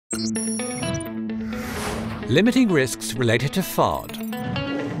Limiting risks related to FOD.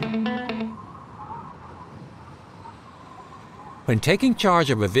 When taking charge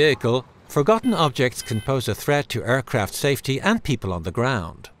of a vehicle, forgotten objects can pose a threat to aircraft safety and people on the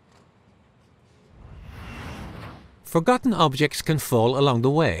ground. Forgotten objects can fall along the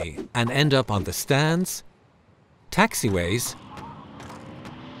way and end up on the stands, taxiways,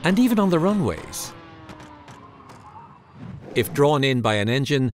 and even on the runways. If drawn in by an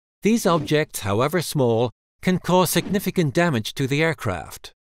engine, these objects, however small, can cause significant damage to the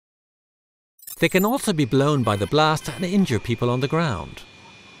aircraft. They can also be blown by the blast and injure people on the ground.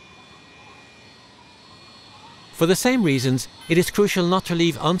 For the same reasons, it is crucial not to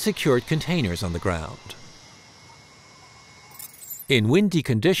leave unsecured containers on the ground. In windy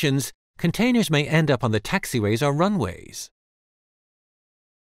conditions, containers may end up on the taxiways or runways.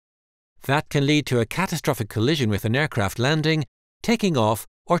 That can lead to a catastrophic collision with an aircraft landing, taking off,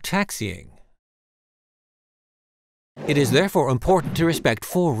 or taxiing. It is therefore important to respect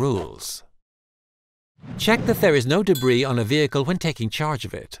 4 rules. Check that there is no debris on a vehicle when taking charge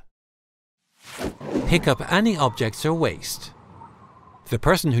of it. Pick up any objects or waste. The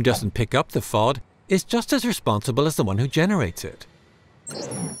person who doesn't pick up the FOD is just as responsible as the one who generates it.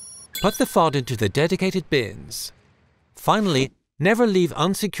 Put the FOD into the dedicated bins. Finally, never leave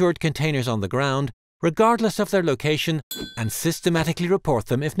unsecured containers on the ground, regardless of their location, and systematically report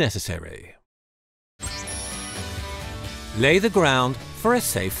them if necessary. Lay the ground for a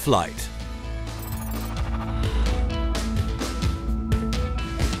safe flight.